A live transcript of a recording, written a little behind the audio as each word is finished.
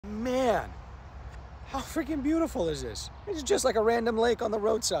man, how freaking beautiful is this? It's just like a random lake on the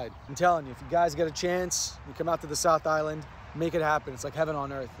roadside. I'm telling you, if you guys get a chance, you come out to the South Island, make it happen. It's like heaven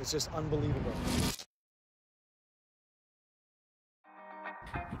on earth. It's just unbelievable.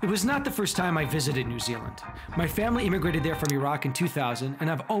 It was not the first time I visited New Zealand. My family immigrated there from Iraq in 2000,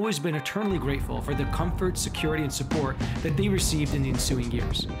 and I've always been eternally grateful for the comfort, security, and support that they received in the ensuing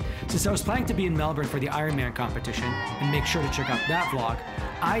years. Since I was planning to be in Melbourne for the Ironman competition, and make sure to check out that vlog,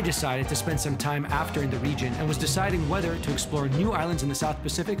 I decided to spend some time after in the region and was deciding whether to explore new islands in the South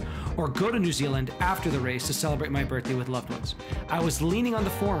Pacific or go to New Zealand after the race to celebrate my birthday with loved ones. I was leaning on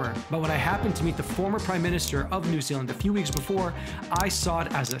the former, but when I happened to meet the former Prime Minister of New Zealand a few weeks before, I saw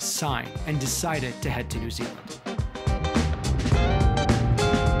it as a sign and decided to head to New Zealand.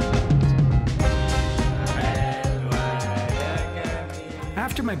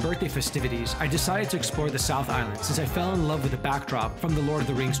 After my birthday festivities, I decided to explore the South Island since I fell in love with the backdrop from the Lord of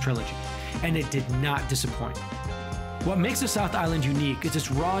the Rings trilogy, and it did not disappoint. What makes the South Island unique is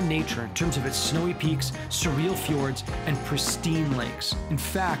its raw nature in terms of its snowy peaks, surreal fjords, and pristine lakes. In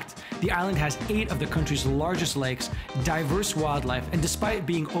fact, the island has 8 of the country's largest lakes, diverse wildlife, and despite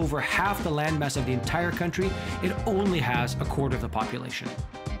being over half the landmass of the entire country, it only has a quarter of the population.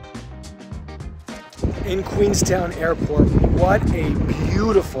 In Queenstown Airport, what a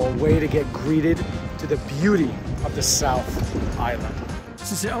beautiful way to get greeted to the beauty of the South Island.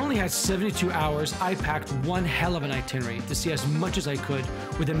 Since it only had 72 hours, I packed one hell of an itinerary to see as much as I could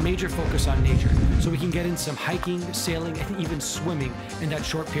with a major focus on nature, so we can get in some hiking, sailing, and even swimming in that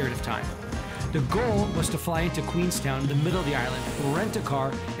short period of time. The goal was to fly into Queenstown in the middle of the island, rent a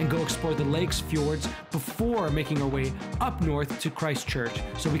car, and go explore the lakes, fjords, before making our way up north to Christchurch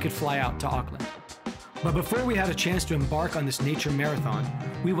so we could fly out to Auckland. But before we had a chance to embark on this nature marathon,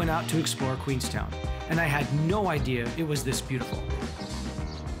 we went out to explore Queenstown, and I had no idea it was this beautiful.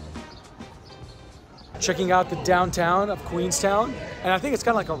 Checking out the downtown of Queenstown, and I think it's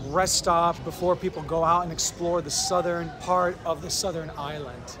kind of like a rest stop before people go out and explore the southern part of the southern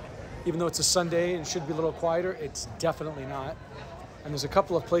island. Even though it's a Sunday and should be a little quieter, it's definitely not. And there's a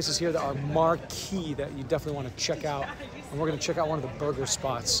couple of places here that are marquee that you definitely want to check out. And we're going to check out one of the burger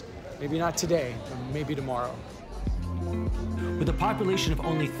spots. Maybe not today, but maybe tomorrow. With a population of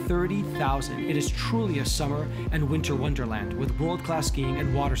only 30,000, it is truly a summer and winter wonderland with world-class skiing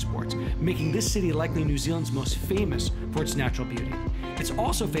and water sports, making this city likely New Zealand's most famous for its natural beauty. It's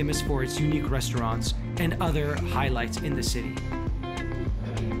also famous for its unique restaurants and other highlights in the city.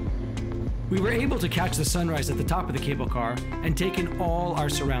 We were able to catch the sunrise at the top of the cable car and take in all our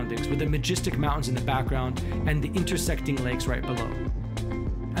surroundings with the majestic mountains in the background and the intersecting lakes right below.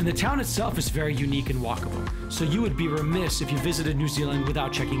 And the town itself is very unique and walkable, so you would be remiss if you visited New Zealand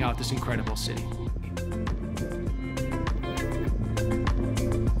without checking out this incredible city.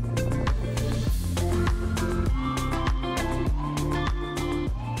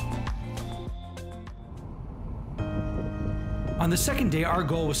 On the second day, our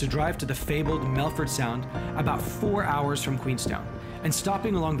goal was to drive to the fabled Melfort Sound, about 4 hours from Queenstown, and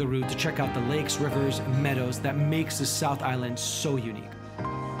stopping along the route to check out the lakes, rivers, and meadows that makes the South Island so unique.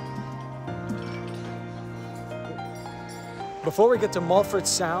 Before we get to Melfort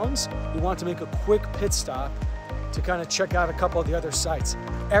Sounds, we want to make a quick pit stop to kind of check out a couple of the other sites.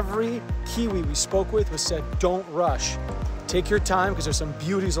 Every Kiwi we spoke with was said, don't rush. Take your time because there's some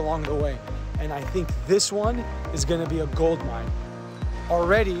beauties along the way. And I think this one is gonna be a gold mine.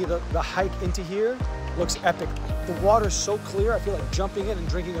 Already, the hike into here looks epic. The water's so clear, I feel like jumping in and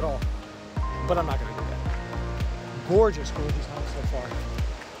drinking it all. But I'm not gonna do that. Gorgeous, gorgeous hike so far.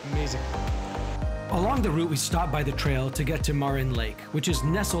 Amazing. Along the route, we stopped by the trail to get to Marin Lake, which is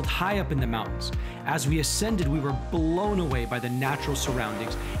nestled high up in the mountains. As we ascended, we were blown away by the natural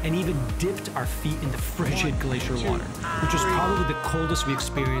surroundings and even dipped our feet in the frigid glacier water, which was probably the coldest we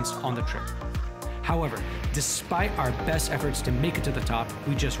experienced on the trip. However, despite our best efforts to make it to the top,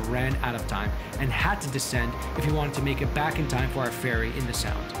 we just ran out of time and had to descend if we wanted to make it back in time for our ferry in the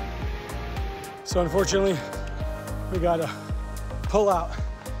Sound. So unfortunately, we gotta pull out,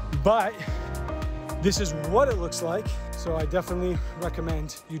 but this is what it looks like. So I definitely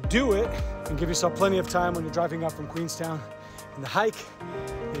recommend you do it and give yourself plenty of time when you're driving up from Queenstown. And the hike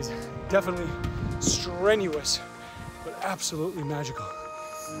is definitely strenuous, but absolutely magical.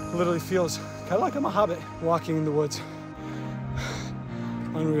 It literally feels kind of like I'm a hobbit walking in the woods.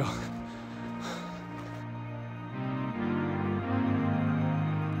 Unreal.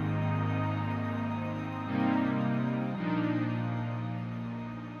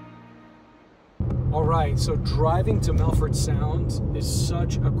 All right, so driving to Melfort Sound is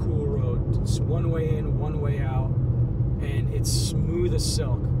such a cool road. It's one way in, one way out, and it's smooth as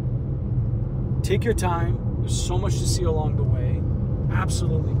silk. Take your time. There's so much to see along the way.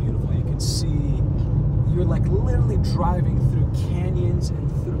 Absolutely beautiful. You can see, you're like literally driving through canyons and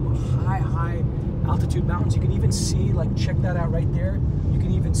through high altitude mountains. You can even see, like, check that out right there. You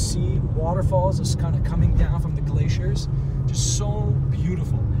can even see waterfalls just kind of coming down from the glaciers. Just so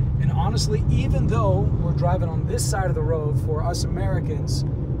beautiful. And honestly, even though we're driving on this side of the road, for us Americans,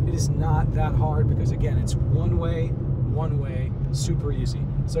 it is not that hard because, again, it's one way, super easy.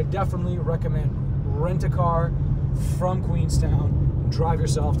 So I definitely recommend rent a car from Queenstown, drive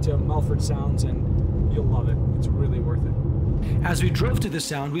yourself to Mulford Sounds, and you'll love it. It's really worth it. As we drove to the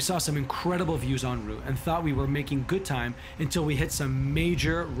sound, we saw some incredible views en route and thought we were making good time until we hit some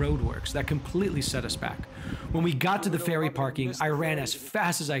major roadworks that completely set us back. When we got to the ferry parking, I ran as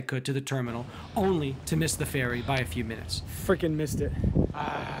fast as I could to the terminal, only to miss the ferry by a few minutes. Freaking missed it.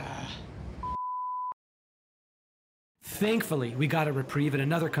 Thankfully, we got a reprieve and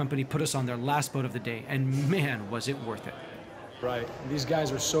another company put us on their last boat of the day, and man, was it worth it. Right, these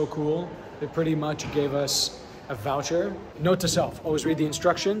guys were so cool. They pretty much gave us a voucher. Note to self, always read the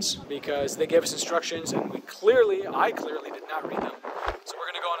instructions, because they gave us instructions and I clearly did not read them. So we're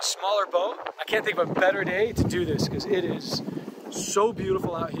gonna go on a smaller boat. I can't think of a better day to do this because it is so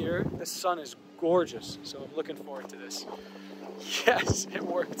beautiful out here. The sun is gorgeous, so I'm looking forward to this. Yes, it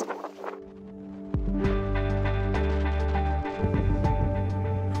worked.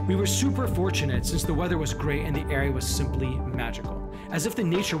 We were super fortunate since the weather was great and the area was simply magical. As if the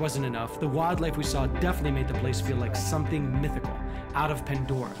nature wasn't enough, the wildlife we saw definitely made the place feel like something mythical, out of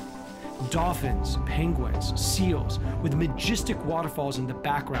Pandora. Dolphins, penguins, seals, with majestic waterfalls in the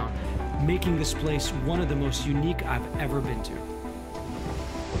background, making this place one of the most unique I've ever been to.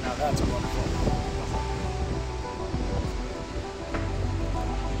 Now that's a waterfall.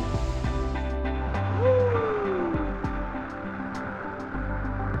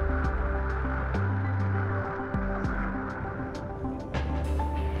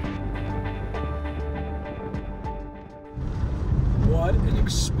 What an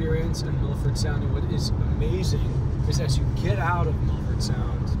experience in Mulford Sound, and what is amazing is as you get out of Mulford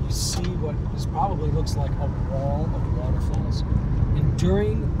Sound, you see what is probably looks like a wall of waterfalls. And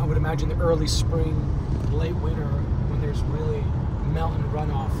during, I would imagine, the early spring, late winter, when there's really mountain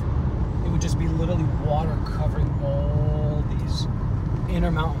runoff, it would just be literally water covering all these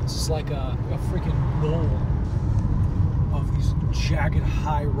inner mountains. It's like a freaking bowl of these jagged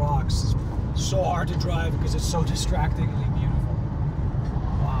high rocks. It's so hard to drive because it's so distractingly beautiful.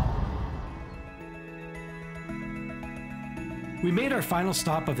 We made our final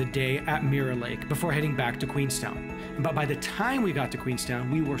stop of the day at Mirror Lake before heading back to Queenstown. But by the time we got to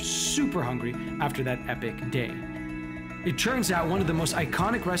Queenstown, we were super hungry after that epic day. It turns out one of the most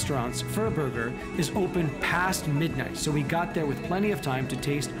iconic restaurants for a burger is open past midnight, so we got there with plenty of time to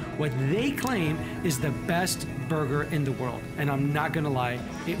taste what they claim is the best burger in the world. And I'm not gonna lie,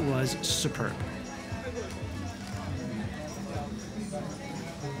 it was superb.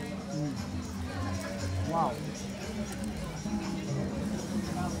 Wow.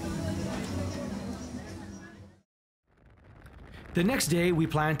 The next day, we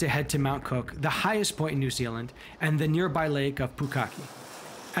planned to head to Mount Cook, the highest point in New Zealand, and the nearby lake of Pukaki.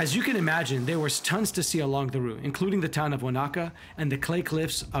 As you can imagine, there was tons to see along the route, including the town of Wanaka and the clay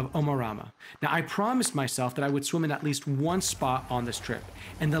cliffs of Omarama. Now, I promised myself that I would swim in at least one spot on this trip,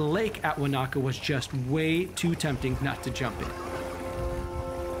 and the lake at Wanaka was just way too tempting not to jump in.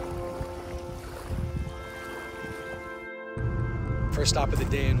 First stop of the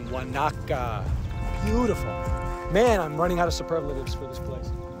day in Wanaka. Beautiful. Man, I'm running out of superlatives for this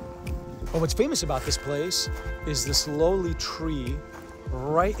place. But what's famous about this place is this lowly tree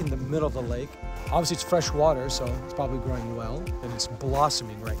right in the middle of the lake. Obviously it's fresh water, so it's probably growing well, and it's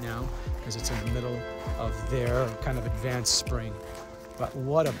blossoming right now because it's in the middle of their kind of advanced spring. But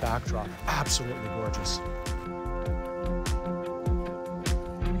what a backdrop, absolutely gorgeous.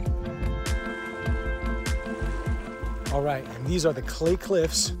 All right, and these are the clay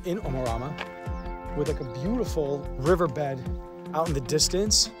cliffs in Omarama with like a beautiful riverbed out in the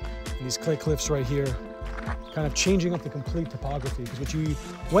distance. And these clay cliffs right here, kind of changing up the complete topography, because what you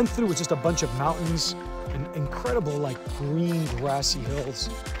went through was just a bunch of mountains and incredible like green grassy hills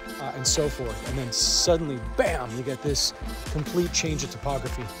and so forth. And then suddenly, bam, you get this complete change of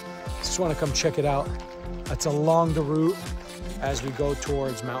topography. Just want to come check it out. It's along the route as we go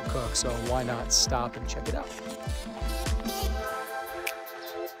towards Mount Cook, so why not stop and check it out?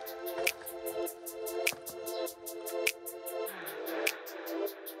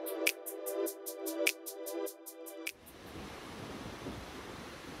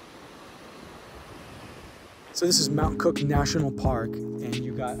 So this is Mount Cook National Park, and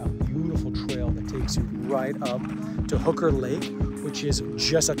you got a beautiful trail that takes you right up to Hooker Lake, which is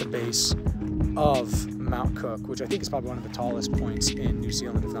just at the base of Mount Cook, which I think is probably one of the tallest points in New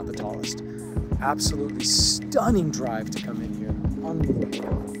Zealand, if not the tallest. Absolutely stunning drive to come in here.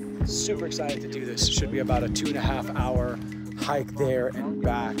 Unbelievable. Super excited to do this. Should be about a 2.5 hour hike there and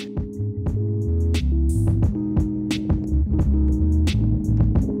back.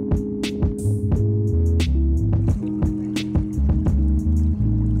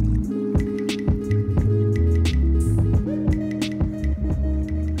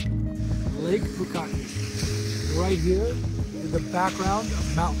 Right here in the background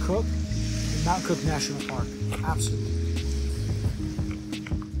of Mount Cook, and Mount Cook National Park. Absolutely.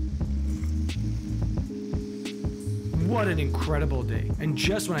 What an incredible day, and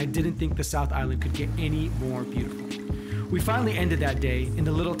just when I didn't think the South Island could get any more beautiful. We finally ended that day in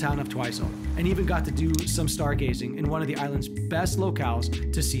the little town of Twizel, and even got to do some stargazing in one of the island's best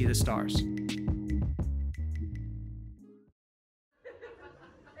locales to see the stars.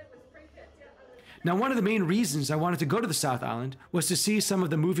 Now, one of the main reasons I wanted to go to the South Island was to see some of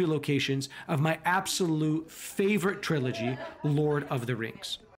the movie locations of my absolute favorite trilogy, Lord of the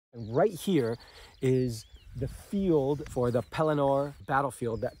Rings. Right here is the field for the Pelennor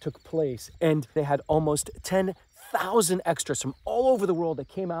battlefield that took place, and they had almost 10,000 extras from all over the world that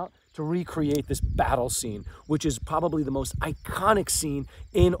came out to recreate this battle scene, which is probably the most iconic scene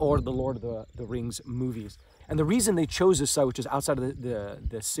in all the Lord of the Rings movies. And the reason they chose this site, which is outside of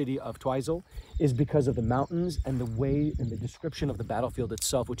the city of Twizel, is because of the mountains and the way and the description of the battlefield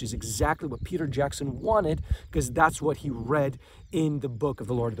itself, which is exactly what Peter Jackson wanted, because that's what he read in the book of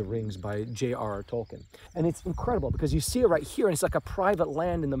The Lord of the Rings by J.R.R. Tolkien. And it's incredible because you see it right here, and it's like a private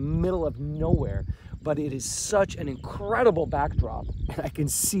land in the middle of nowhere, but it is such an incredible backdrop. And I can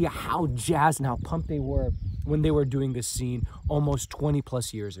see how jazzed and how pumped they were when they were doing this scene almost 20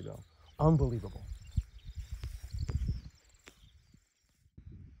 plus years ago. Unbelievable.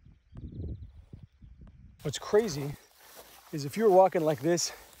 What's crazy is if you were walking like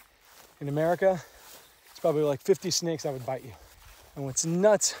this in America, it's probably like 50 snakes that would bite you. And what's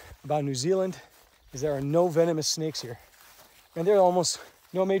nuts about New Zealand is there are no venomous snakes here. And there are almost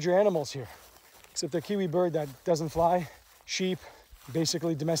no major animals here, except the kiwi bird that doesn't fly, sheep,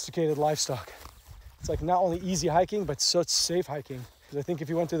 basically domesticated livestock. It's like not only easy hiking, but such safe hiking. Because I think if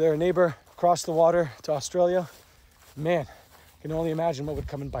you went to their neighbor across the water to Australia, man, I can only imagine what would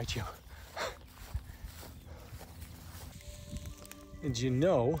come and bite you. And you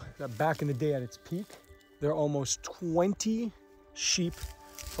know that back in the day at its peak, there are almost 20 sheep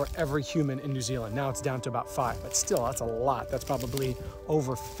for every human in New Zealand. Now it's down to about 5, but still, that's a lot. That's probably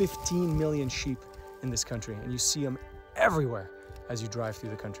over 15 million sheep in this country, and you see them everywhere as you drive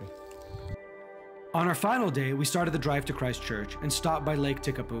through the country. On our final day, we started the drive to Christchurch and stopped by Lake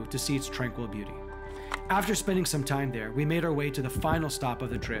Tikapu to see its tranquil beauty. After spending some time there, we made our way to the final stop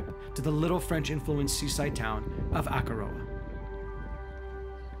of the trip, to the little French-influenced seaside town of Akaroa.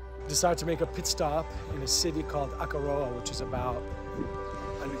 Decided to make a pit stop in a city called Akaroa, which is about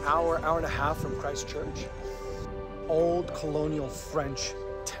an hour and a half from Christchurch. Old colonial French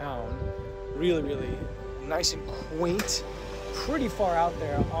town, really, really nice and quaint, pretty far out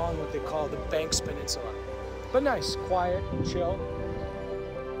there on what they call the Banks Peninsula. But nice, quiet, chill.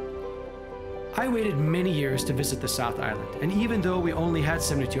 I waited many years to visit the South Island, and even though we only had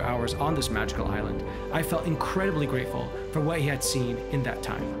 72 hours on this magical island, I felt incredibly grateful for what he had seen in that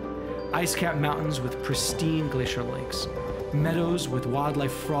time. Ice-capped mountains with pristine glacial lakes, meadows with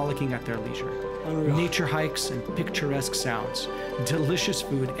wildlife frolicking at their leisure, Unreal. Nature hikes and picturesque sounds, delicious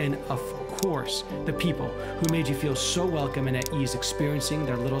food, and of course, the people who made you feel so welcome and at ease experiencing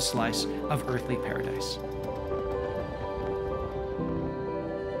their little slice of earthly paradise.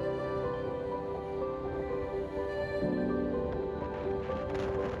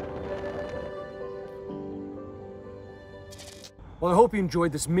 Well, I hope you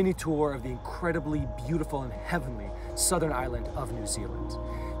enjoyed this mini tour of the incredibly beautiful and heavenly southern island of New Zealand.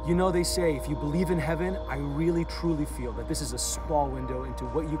 You know, they say, if you believe in heaven, I really truly feel that this is a small window into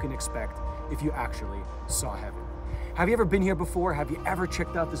what you can expect if you actually saw heaven. Have you ever been here before? Have you ever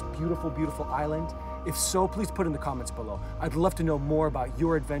checked out this beautiful, beautiful island? If so, please put in the comments below. I'd love to know more about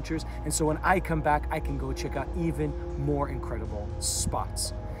your adventures, and so when I come back, I can go check out even more incredible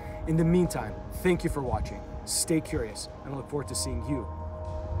spots. In the meantime, thank you for watching. Stay curious, and I look forward to seeing you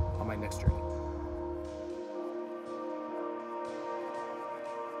on my next journey.